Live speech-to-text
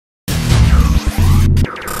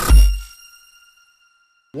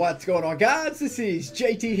What's going on, guys? This is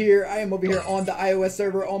JT here. I am over here on the iOS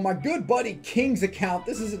server on my good buddy King's account.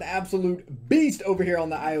 This is an absolute beast over here on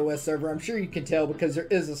the iOS server. I'm sure you can tell because there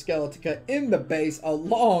is a Skeletica in the base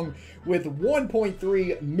along with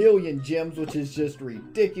 1.3 million gems, which is just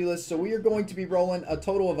ridiculous. So we are going to be rolling a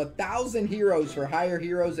total of 1,000 heroes for higher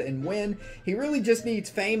heroes and win. He really just needs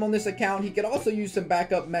fame on this account. He could also use some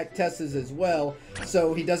backup mech Tessas as well,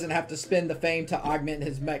 so he doesn't have to spend the fame to augment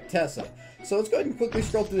his mech Tessa. So let's go ahead and quickly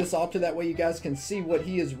scroll through this altar. That way you guys can see what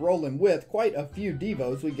he is rolling with. Quite a few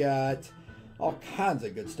devos. We got all kinds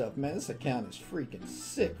of good stuff, man. This account is freaking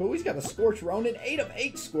sick. Oh, he's got a Scorch Ronin. 8 of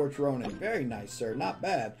 8 Scorch Ronin. Very nice, sir. Not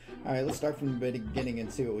bad. All right, let's start from the beginning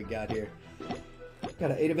and see what we got here. Got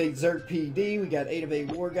an 8 of 8 Zerg PD. We got 8 of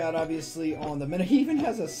 8 War God, obviously, on the minute. He even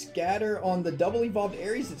has a scatter on the double evolved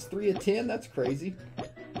Ares. It's 3 of 10. That's crazy.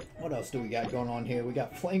 What else do we got going on here? We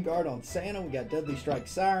got Flame Guard on Santa. We got Deadly Strike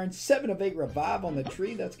Siren. 7 of 8 Revive on the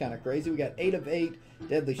tree. That's kind of crazy. We got 8 of 8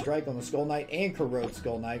 Deadly Strike on the Skull Knight and Corrode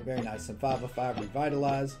Skull Knight. Very nice. And 5 of 5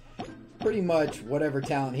 Revitalize. Pretty much whatever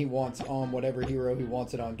talent he wants on whatever hero he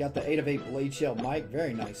wants it on. Got the 8 of 8 Blade Shell Mike.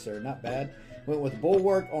 Very nice, sir. Not bad. Went with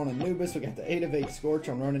Bulwark on Anubis. We got the 8 of 8 Scorch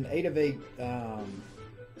on Ronin. 8 of 8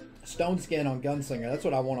 Stone Skin on Gunslinger. That's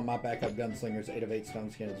what I want on my backup Gunslingers. 8 of 8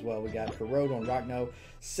 Stone Skin as well. We got Corrode on Rockno.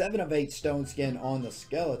 7 of 8 Stone Skin on the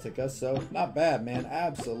Skeletica. So not bad, man.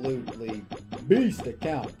 Absolutely beast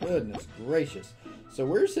account. Goodness gracious. So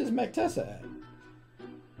where's his mech Tessa at?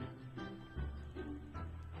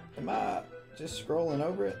 Am I just scrolling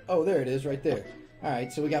over it? Oh, there it is right there.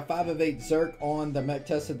 Alright, so we got 5 of 8 Zerk on the mech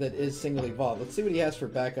Tessa that is single evolved. Let's see what he has for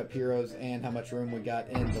backup heroes and how much room we got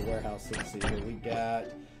in the warehouse. Let's see here. We got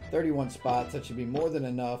 31 spots. That should be more than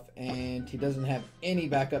enough. And he doesn't have any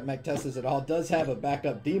backup mech Tessas at all. Does have a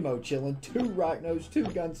backup demo chilling. 2 Rocknos, 2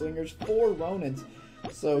 Gunslingers, 4 Ronins.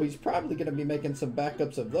 So he's probably going to be making some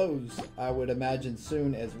backups of those, I would imagine,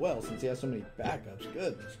 soon as well, since he has so many backups.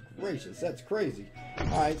 Goodness gracious, that's crazy.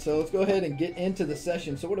 Alright, so let's go ahead and get into the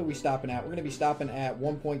session. So what are we stopping at? We're going to be stopping at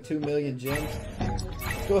 1.2 million gems. Let's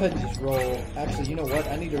go ahead and just roll. Actually, you know what?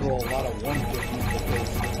 I need to roll a lot of 150s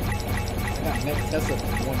because I got mech Tessa for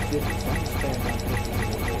 150, so I'm just staying 150 a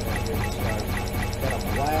little bit right here to start. Got a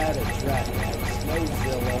Vlad, a Dratnak,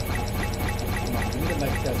 Snowzilla. Come on, give me the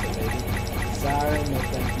mech Tessa, baby. Siren, no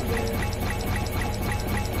thank you there.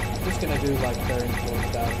 I'm just gonna do like 30,000,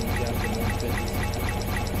 40,000 gems and 150s.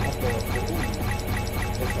 I'll throw a 50.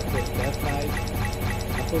 I put Death Knight.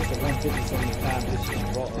 I pushed the 150 so many times, it's just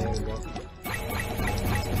raw. Oh, there we go.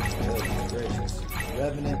 Goodness gracious.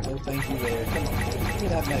 Revenant, no thank you there. Come on, baby. Give me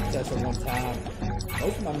that mech Tessa one time.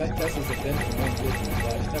 Most of my mech Tessas have been from 150,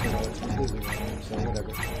 but never know, it's completely random, so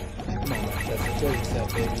whatever. Come on, mech Tessa, show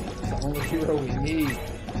yourself, baby. It's the only hero we need.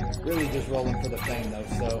 Really just rolling for the fame though,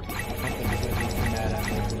 so I don't think he's going to be too mad at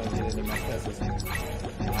me if we don't get any mech Tessas.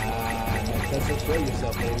 Mech Tessa, show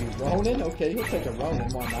yourself, baby. Ronin? Okay, he'll take a Ronin,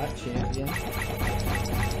 why not? Champion.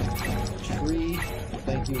 Tree,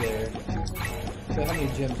 thank you there. So how many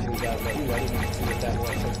gems do we got left? Ooh, I didn't even see what that was.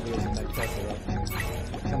 Hopefully it's a mech Tessa, right?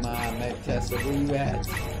 Come on, mech Tessa, where you at?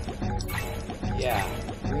 Yeah,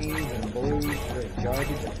 greens and blues, straight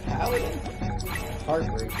garbage. A Paladin?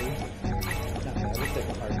 Heartbreaker. We'll take a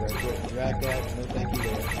Heartbreaker. Dragax, no thank you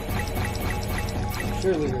there.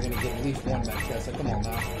 Surely we're going to get at least one mech Tessa. Come on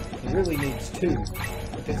now. He really needs 2.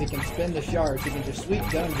 Because he can spend the shards. He can just sweep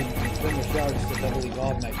dungeons and spend the shards to double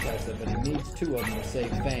evolve mech Tessa. But he needs 2 of them to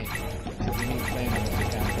save fame. Because he needs fame on this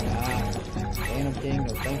account. Come on. Phantom King,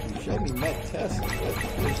 no thank you. Show me mech Tessa.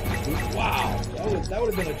 Wow. That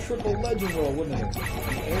would have been a triple legend roll, wouldn't it? An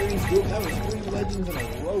Ares group. That was 3 legends in a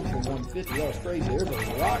row from 150. That was crazy. There's a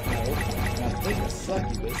Rockno. And I think a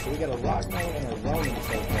Succubus. So we got a Rockno and a Ronin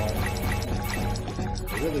so far.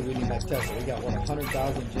 But really, we need mech Tessa. We got, what,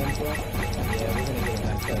 100,000 gems left? Yeah, we're going to get a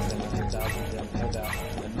mech Tessa and 100,000 gems, no doubt.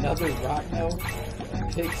 Another Rockno, a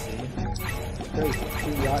Pixie. It's crazy.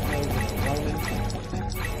 2 Rocknos and a Ronin.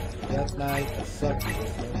 Death Knight, a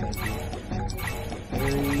Succubus, no thank you.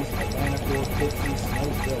 Ares, Atlanticor, Pixie,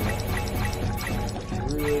 Snowzilla.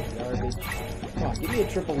 Druid, garbage. Come on, give me a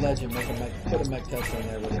triple legend, put a mech Tessa in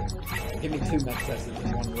there with it. Give me 2 mech Tessas in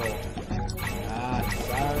one roll.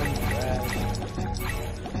 Siren, Trash.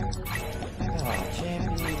 Oh,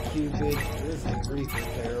 Champion, Cupid, Grizzly Reaper,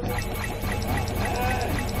 terrible.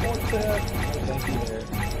 Mortep, no thank you there.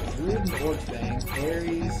 Druid and Orchbane,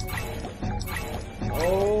 Ares.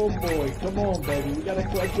 Oh boy, come on baby, we gotta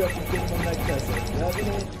clutch up and get him a mech Tessa.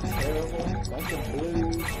 Revenant, terrible, bunch of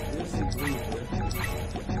blues, Grizzly Reaper.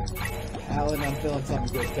 Paladin, I'm feeling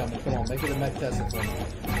something good coming. Come on, make it a mech Tessa for me.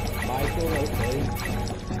 Michael, okay.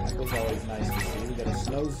 Michael's always nice to see. We got a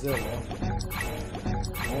Snowzilla.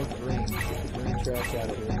 More green. Get the green trash out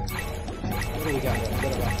of here. What do we got left? We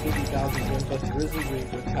got about 50,000 gems left. Grizzly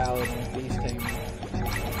Reaper, Paladin, Beast Tamer.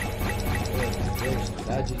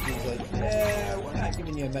 IGG's like, yeah, we're not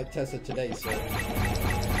giving you a Mech-Tessa today, sir.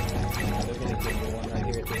 They're going to give me one right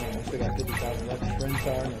here at the end. We still got 50,000 left.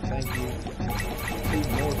 Trentar, no thank you. 2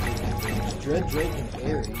 more freaking things. Dread Drake and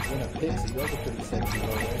Ares and a Pixie. Those are pretty sexy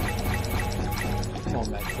roll there. Come on,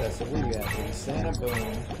 Mech-Tessa, where you at, baby? Santa Boom.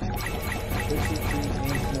 Trixie Tree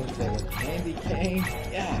and Snowzilla. Candy Cane.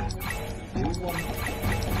 Yeah. We won.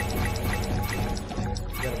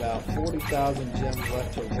 Got about 40,000 gems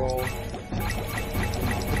left to roll.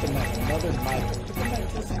 Put them at another Michael. Put them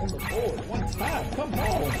at just on the board. One time. Come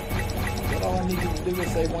on. Is that all I need you to do is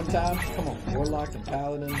say one time? Come on. Warlock and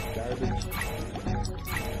Paladin. Garbage.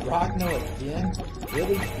 Rockno again?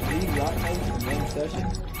 Really? 3 Rocknos in one session?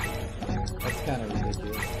 That's kind of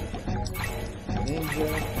ridiculous. Ninja.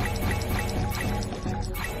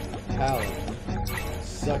 Paladin.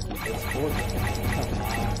 Succubus. Fortune. Come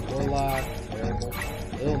on. Warlock. Terrible.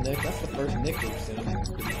 Little Nick, that's the first Nick we've seen, I'm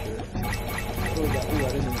pretty sure. What do we got? Ooh, I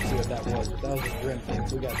didn't even see what that was, but that was a Grim thing.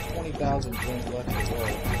 So we got 20,000 gems left to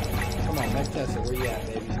roll. Come on, Mech-Tessa, where you at,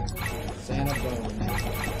 baby? Santa Boom.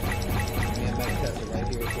 Me and Mech-Tessa right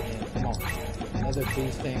here at the end. Come on. Another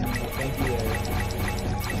Beast Tamer. Thank you there.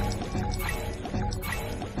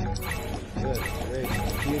 Good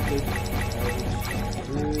gracious. Cupid, Garbage,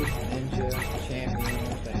 Druid, Ninja, Champion.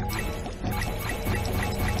 Thank you.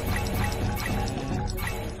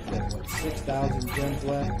 6,000 gems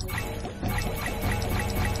left.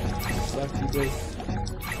 Succubus.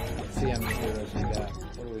 Let's see how many heroes we got.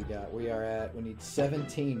 What do we got? We need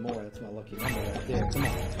 17 more. That's my lucky number right there. Come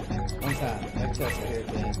on. One time. Mech-Tessa here at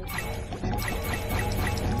the end.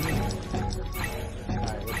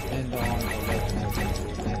 Alright, let's end on a legendary.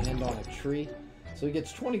 We're going to end on a tree. So he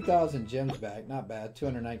gets 20,000 gems back. Not bad.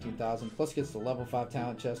 219,000. Plus gets the level 5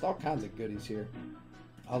 talent chest. All kinds of goodies here.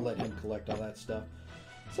 I'll let him collect all that stuff.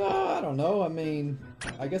 So, I don't know. I mean,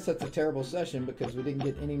 I guess that's a terrible session because we didn't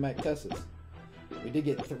get any Mech-Tessas. We did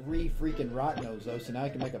get 3 freaking Rocknos, though, so now I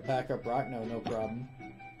can make a backup Rockno, no problem.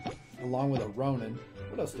 Along with a Ronin.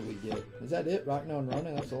 What else did we get? Is that it? Rockno and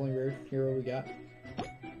Ronin? That's the only rare hero we got?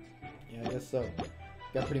 Yeah, I guess so.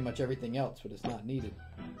 Got pretty much everything else, but it's not needed.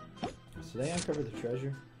 So they uncover the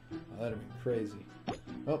treasure? Oh, that'd have been crazy.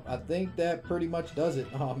 Well, I think that pretty much does it.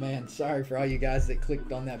 Oh man, sorry for all you guys that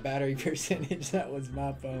clicked on that battery percentage. That was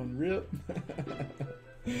my phone. RIP.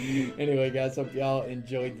 Anyway, guys, hope y'all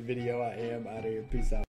enjoyed the video. I am out of here. Peace out.